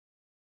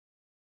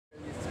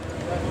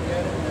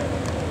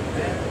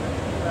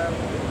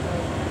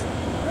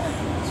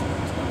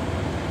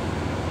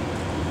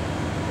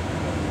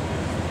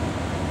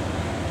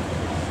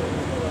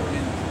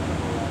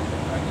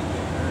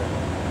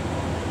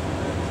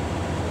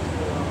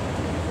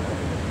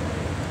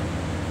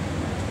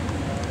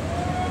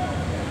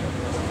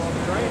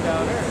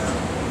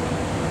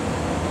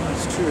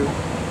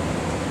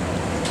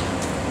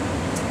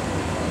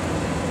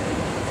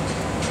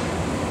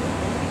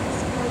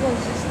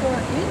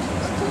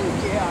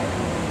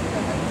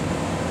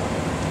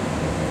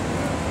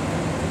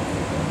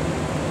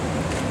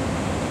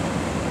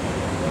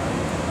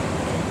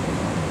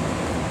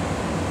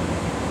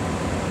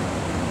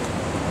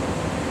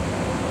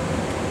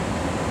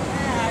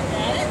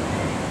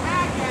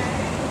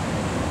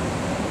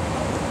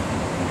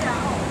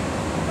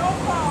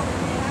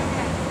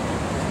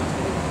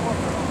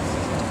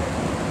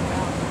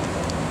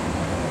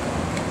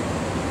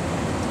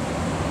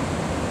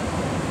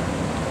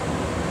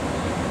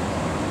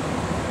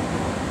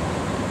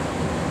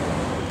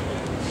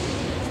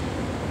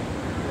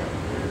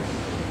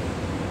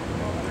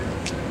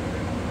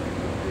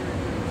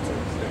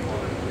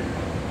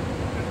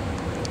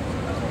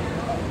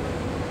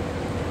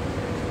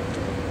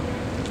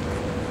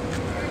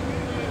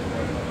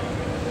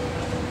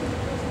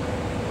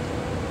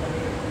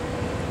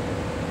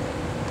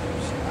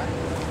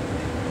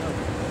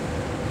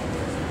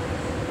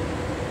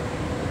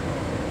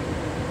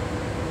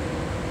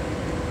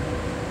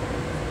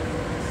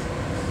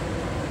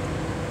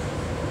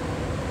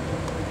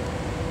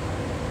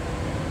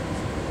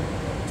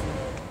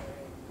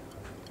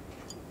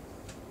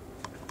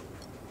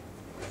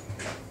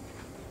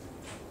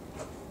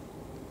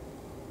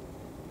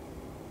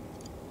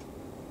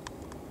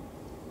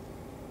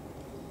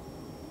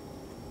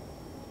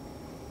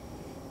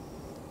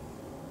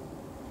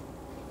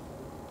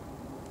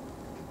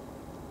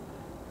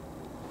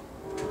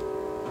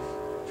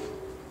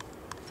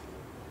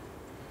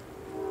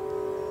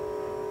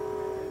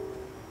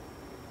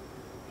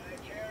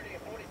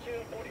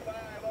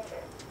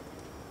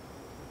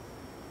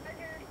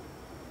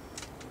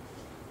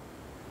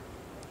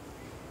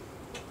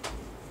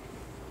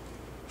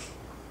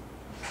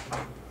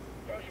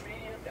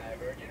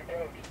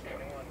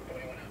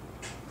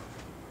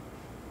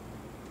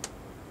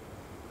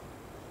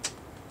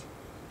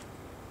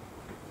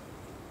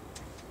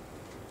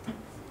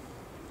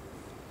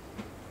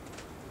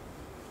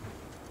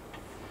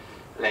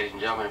ladies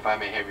and gentlemen, if I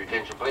may have your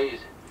attention, please.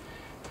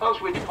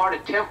 Folks, we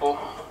departed Temple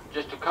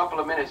just a couple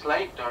of minutes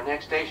late. Our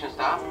next station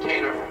stop,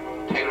 Taylor,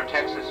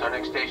 Texas. Our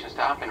next station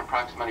stop in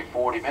approximately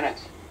 40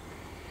 minutes.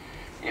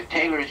 If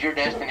Taylor is your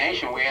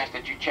destination, we ask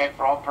that you check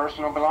for all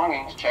personal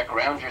belongings. Check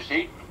around your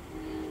seat,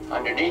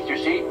 underneath your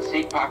seat,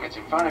 seat pockets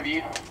in front of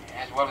you,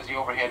 as well as the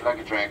overhead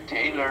luggage rack.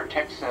 Taylor,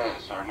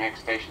 Texas. Our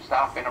next station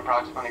stop in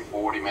approximately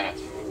 40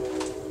 minutes.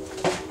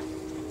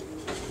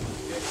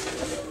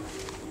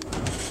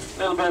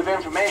 A little bit of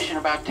information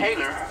about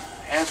Taylor.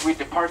 As we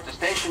depart the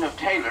station of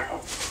Taylor,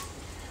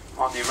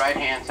 on the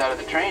right-hand side of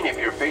the train, if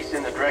you're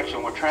facing the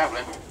direction we're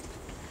traveling,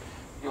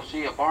 you'll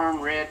see a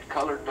barn red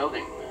colored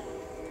building.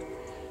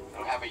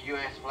 It'll have a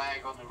U.S.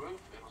 flag on the roof.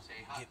 It'll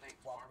say hot.